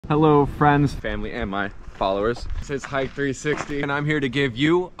Hello friends, family, and my followers. This is Hike 360 and I'm here to give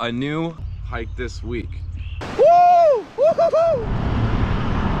you a new hike this week. Woo! Woo-hoo-hoo!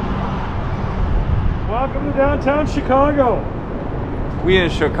 Welcome to downtown Chicago. We in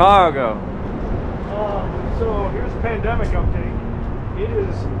Chicago. So here's the pandemic update. It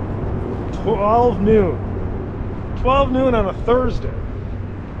is 12 noon. 12 noon on a Thursday.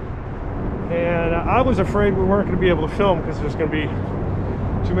 And I was afraid we weren't going to be able to film because there's going to be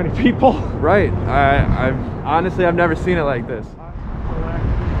too many people. Right. Honestly, I've never seen it like this.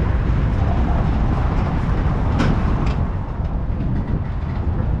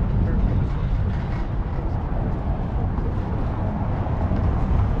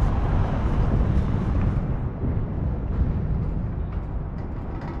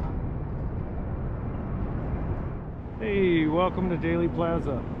 Hey, welcome to Daley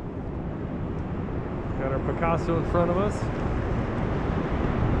Plaza. Got our Picasso in front of us.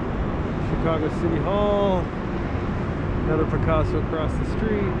 Chicago City Hall. Another Picasso across the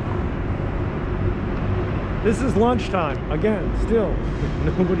street. This is lunchtime. Again, still,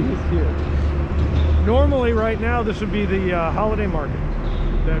 nobody is here. Normally, right now, this would be the holiday market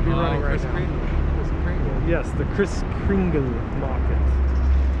that'd be running right now. Kris Kringle. Yes, the Kris Kringle market.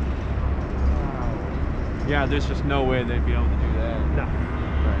 Wow. Yeah, there's just no way they'd be able to do that. No.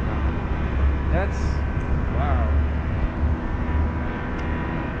 Right now. That's... wow.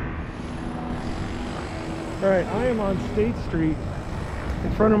 All right, I am on State Street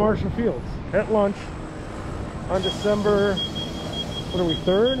in front of Marshall Fields at lunch on December, what are we,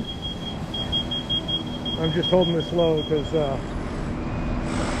 3rd? I'm just holding this low because I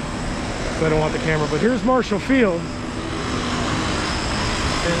don't want the camera, but here's Marshall Fields.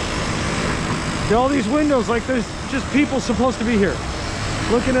 And all these windows, like there's just people supposed to be here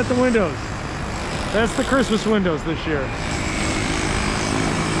looking at the windows. That's the Christmas windows this year.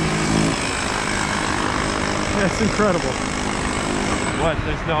 That's incredible. What?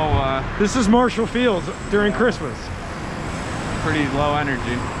 There's no... This is Marshall Fields during Christmas. pretty low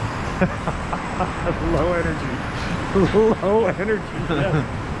energy. Low energy. Low energy.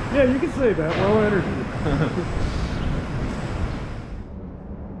 Yeah. Yeah, you can say that. Low energy.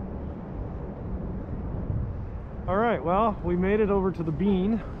 All right, well, we made it over to the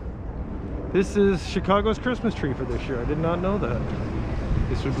Bean. This is Chicago's Christmas tree for this year. I did not know that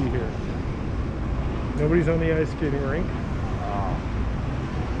this would be here. Nobody's on the ice skating rink.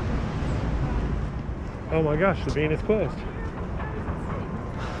 Oh my gosh, the Bean is closed.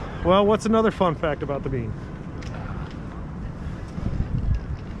 Well, what's another fun fact about the Bean?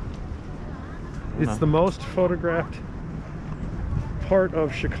 It's the most photographed part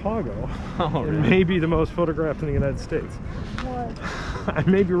of Chicago. Oh, really? And maybe the most photographed in the United States. What? I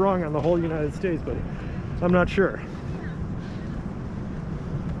may be wrong on the whole United States, but I'm not sure.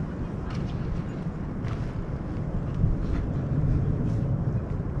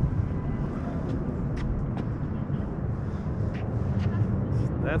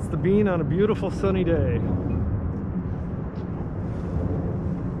 That's the Bean on a beautiful sunny day.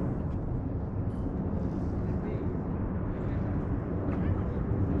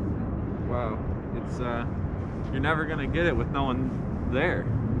 Wow, it's you're never gonna get it with no one there.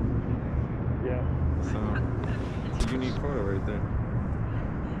 Yeah. So it's a unique photo right there.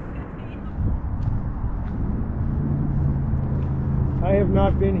 I have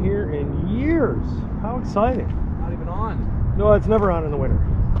not been here in years. How exciting. Not even on. No, it's never on in the winter.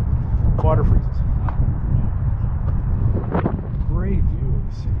 Water freezes. Great view of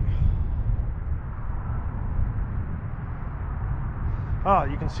the city. Ah,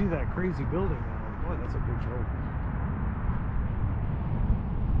 you can see that crazy building now. Boy, that's a big building.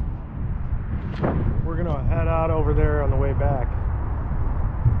 We're gonna head out over there on the way back.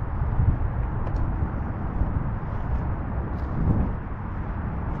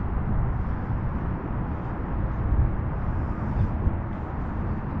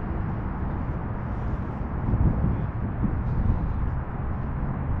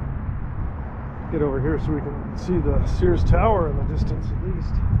 Get over here so we can see the Sears Tower in the distance at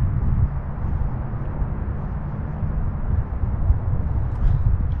least.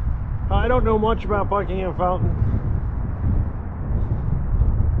 I don't know much about Buckingham Fountain.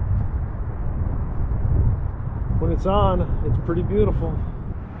 When it's on, it's pretty beautiful.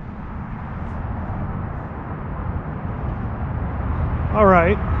 All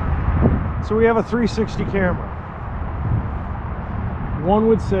right, so we have a 360 camera. One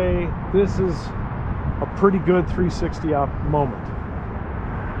would say this is a pretty good 360 up moment.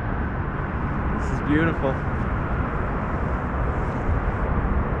 This is beautiful.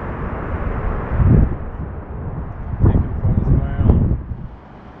 Taking photos of my own.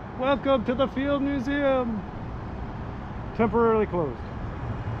 Welcome to the Field Museum. Temporarily closed.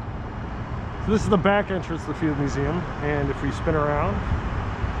 So this is the back entrance to the Field Museum, and if we spin around,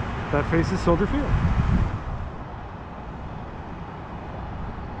 that faces Soldier Field.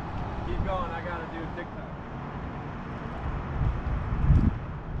 Keep going, I gotta do TikTok.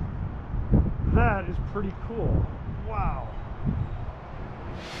 That is pretty cool. Wow.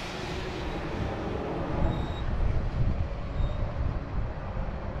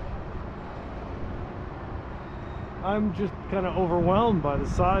 I'm just kind of overwhelmed by the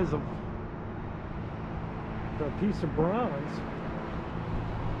size of the piece of bronze.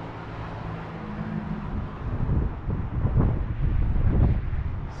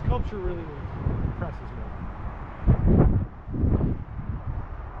 Sculpture really impresses me.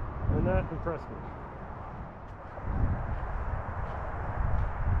 And that impressed me.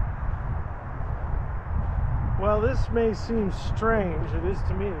 Well, this may seem strange, it is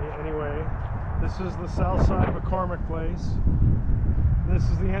to me anyway. This is the south side of McCormick Place. This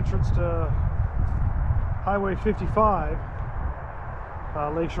is the entrance to Highway 55.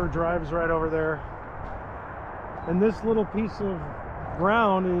 Lakeshore Drive is right over there. And this little piece of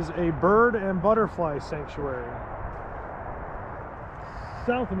ground is a bird and butterfly sanctuary.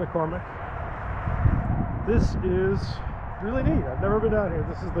 South of McCormick. This is really neat. I've never been down here.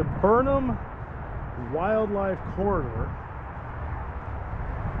 This is the Burnham Wildlife Corridor.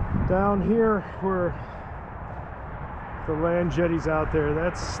 Down here where the land jetties out there,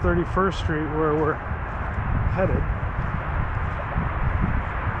 that's 31st Street where we're headed.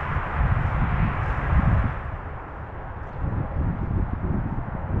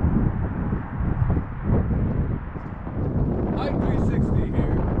 Hike 360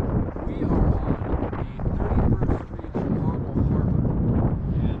 here. We are on the 31st Street Chicago Harbor,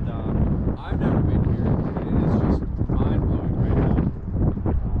 and I've never been here, and it is just mind-blowing right now.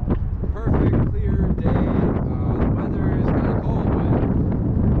 Perfect, clear day. The weather is kind of cold, but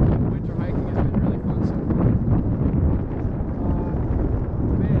winter hiking has been really fun so far.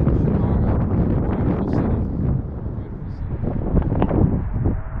 Man, Chicago, beautiful city.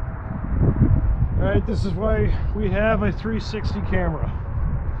 All right, this is why we have a 360 camera.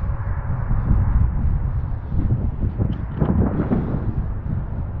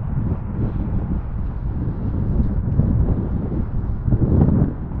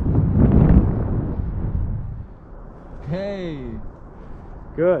 Hey.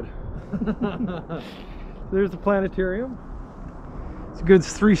 Good. There's the planetarium. It's a good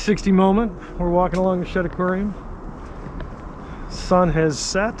 360 moment. We're walking along the Shed Aquarium. Sun has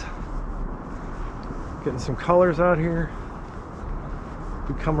set. Getting some colors out here.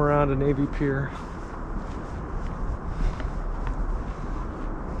 We come around to Navy Pier.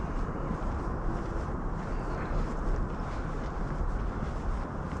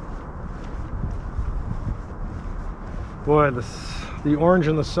 Boy, the orange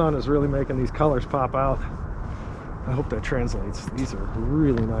in the sun is really making these colors pop out. I hope that translates. These are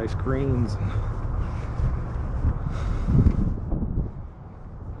really nice greens.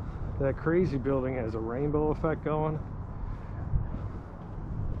 That crazy building has a rainbow effect going.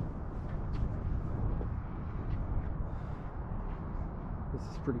 This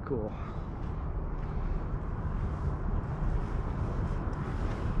is pretty cool.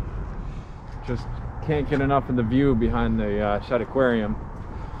 Just can't get enough of the view behind the Shed Aquarium,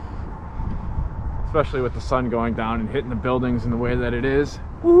 especially with the sun going down and hitting the buildings in the way that it is.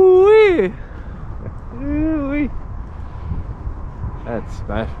 Ooh-wee! Ooh-wee! That's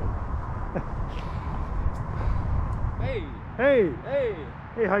special. Hey! Hey! Hey!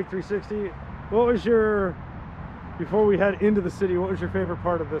 Hey, Hike 360. What was your, before we head into the city, what was your favorite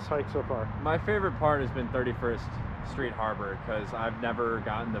part of this hike so far? My favorite part has been 31st Street Harbor, because I've never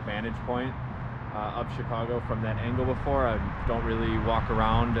gotten the vantage point of Chicago from that angle before. I don't really walk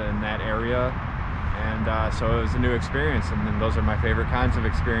around in that area, and so it was a new experience, and then those are my favorite kinds of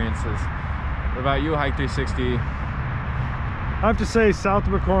experiences. What about you, Hike 360? I have to say, south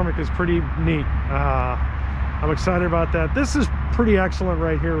of McCormick is pretty neat. I'm excited about that. This is pretty excellent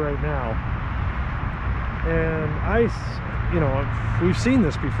right here, right now. And we've seen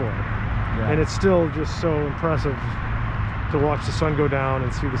this before, and it's still just so impressive to watch the sun go down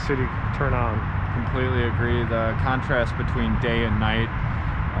and see the city turn on. Completely agree. The contrast between day and night,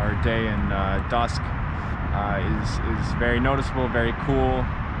 or day and dusk, is very noticeable, very cool.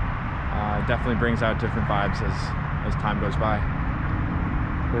 Definitely brings out different vibes as time goes by.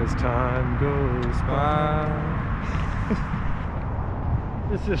 As time goes by.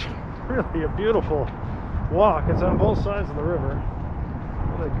 This is really a beautiful walk. It's on both sides of the river.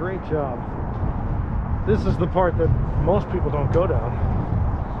 What a great job. This is the part that most people don't go down.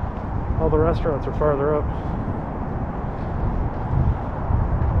 All the restaurants are farther up.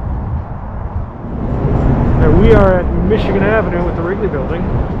 And we are at Michigan Avenue with the Wrigley building.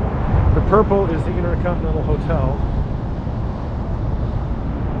 The purple is the Intercontinental Hotel.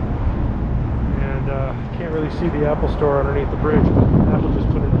 And can't really see the Apple store underneath the bridge. Apple just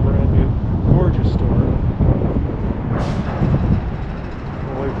put in a brand new, gorgeous store.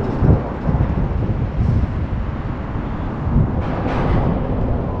 We'll wait for this to go.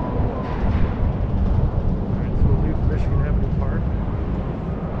 Alright, so we'll leave the Michigan Avenue Park.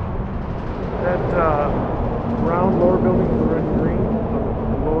 That round lower building with the red and green,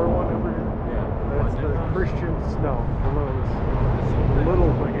 the lower one over here. Yeah. That's the Christians. No, below this. The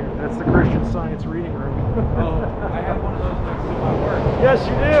little thing here. That's the Christian Science reading room. Oh, I have one of those next to my work. Yes,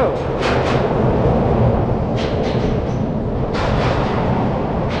 you do.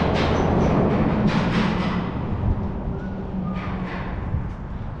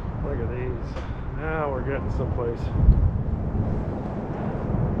 Look at these. Now we're getting someplace.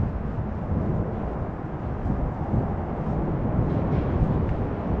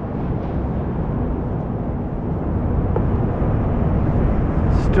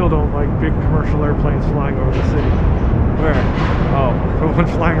 Still don't like big commercial airplanes flying over the city. Where? Oh. The one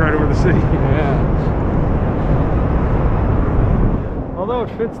flying right over the city. Yeah. Although it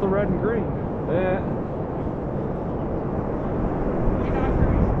fits the red and green. Yeah.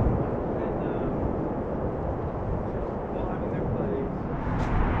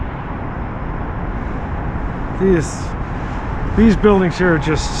 These buildings here are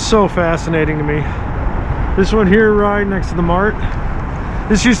just so fascinating to me. This one here right next to the Mart.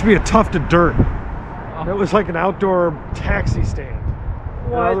 This used to be a tuft of dirt. It was like an outdoor taxi stand.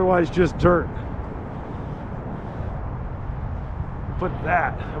 And otherwise just dirt. But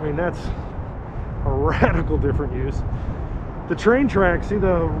that, I mean, that's a radical different use. The train track, see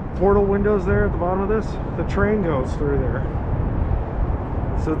the portal windows there at the bottom of this? The train goes through there.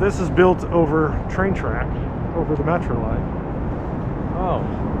 So this is built over train track, over the metro line. Oh.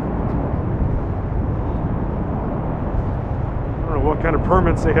 I don't know what kind of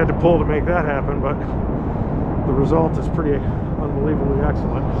permits they had to pull to make that happen, but the result is pretty unbelievably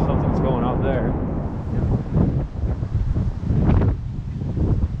excellent. Something's going out there.